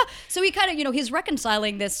So he kind of, he's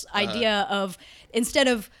reconciling this idea of, instead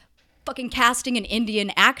of fucking casting an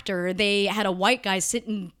Indian actor, they had a white guy sit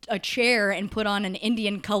in a chair and put on an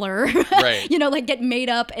Indian color, right? Like get made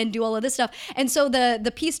up and do all of this stuff. And so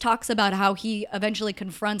the piece talks about how he eventually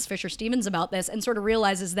confronts Fisher Stevens about this and sort of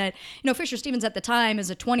realizes that, Fisher Stevens at the time is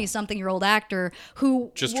a 20-something-year-old actor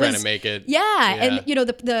who just trying to make it. Yeah. And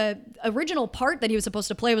the original part that he was supposed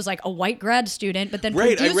to play was like a white grad student, but then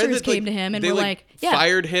producers came to him and were like,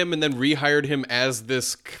 fired him and then rehired him as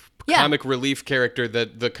this comic relief character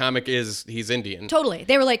that the comic he's Indian. Totally.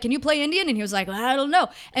 They were like, can you play Indian? And he was like, well, I don't know.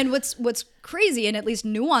 And what's crazy and at least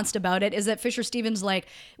nuanced about it is that Fisher Stevens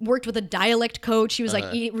worked with a dialect coach. He was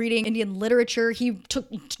reading Indian literature. He took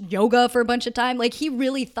yoga for a bunch of time. Like he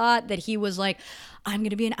really thought that he was like, I'm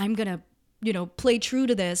gonna play true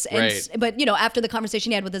to this. And, right. But, after the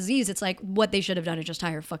conversation he had with Aziz, it's like, what they should have done is just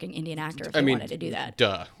hire a fucking Indian actor if they wanted to do that.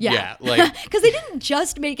 Duh. Yeah. Because they didn't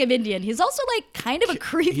just make him Indian. He's also, kind of a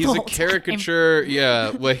creep. He's a caricature.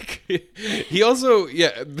 Yeah. He also,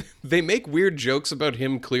 they make weird jokes about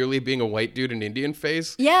him clearly being a white dude in Indian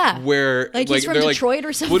face. Yeah. Where, he's from Detroit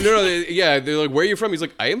or something. Well, no, they're like, where are you from? He's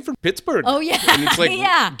like, I am from Pittsburgh. Oh, yeah. And it's like,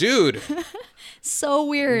 yeah. Dude. So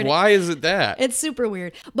weird. Why is it that? It's super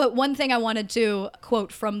weird. But one thing I wanted to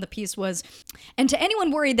quote from the piece was, and to anyone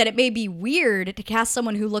worried that it may be weird to cast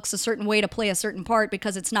someone who looks a certain way to play a certain part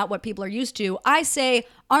because it's not what people are used to, I say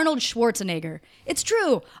Arnold Schwarzenegger. It's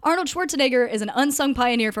true. Arnold Schwarzenegger is an unsung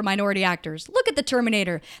pioneer for minority actors. Look at The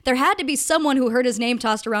Terminator. There had to be someone who heard his name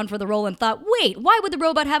tossed around for the role and thought, wait, why would the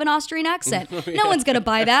robot have an Austrian accent? No one's going to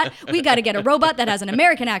buy that. We got to get a robot that has an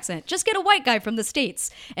American accent. Just get a white guy from the States.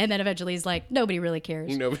 And then eventually he's like, nobody really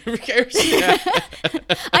cares. Nobody cares. Yeah.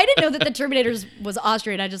 I didn't know that the Terminator was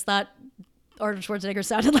Austrian. I just thought Arnold Schwarzenegger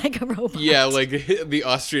sounded like a robot. Yeah, the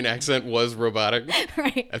Austrian accent was robotic.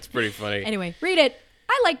 Right. That's pretty funny. Anyway, read it.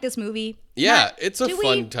 I like this movie. Yeah, it's a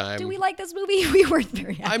fun time. Do we like this movie? We weren't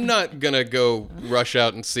very happy. I'm not gonna go rush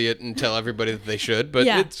out and see it and tell everybody that they should, but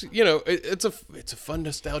it's it's a fun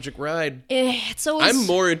nostalgic ride. It's always... I'm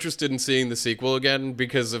more interested in seeing the sequel again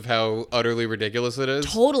because of how utterly ridiculous it is.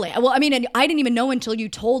 Totally. Well, I mean, I didn't even know until you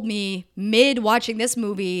told me mid watching this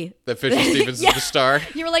movie that Fisher Stevens is the star.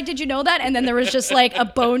 You were like, "Did you know that?" And then there was just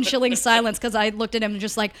a bone-chilling silence because I looked at him and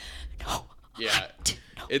just like, "No." Yeah.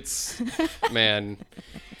 It's, man,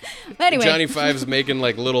 Anyway. Johnny Five's making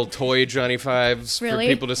like little toy Johnny Fives Really?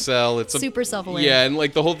 for people to sell. It's Super self-aware. Yeah, and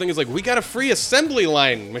like the whole thing is like we got a free assembly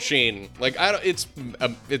line machine. Like it's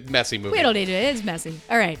a messy movie. We don't need it. It's messy.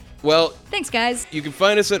 All right. Well, Thanks, guys. you can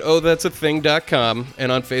find us at ohthat'sathing.com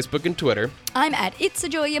and on Facebook and Twitter. I'm at It's a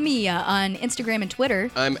Joya Mia on Instagram and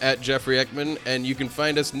Twitter. I'm at Jeffrey Ekman, and you can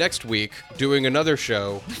find us next week doing another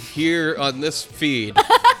show here on this feed.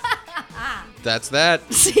 That's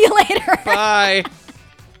that. See you later. Bye.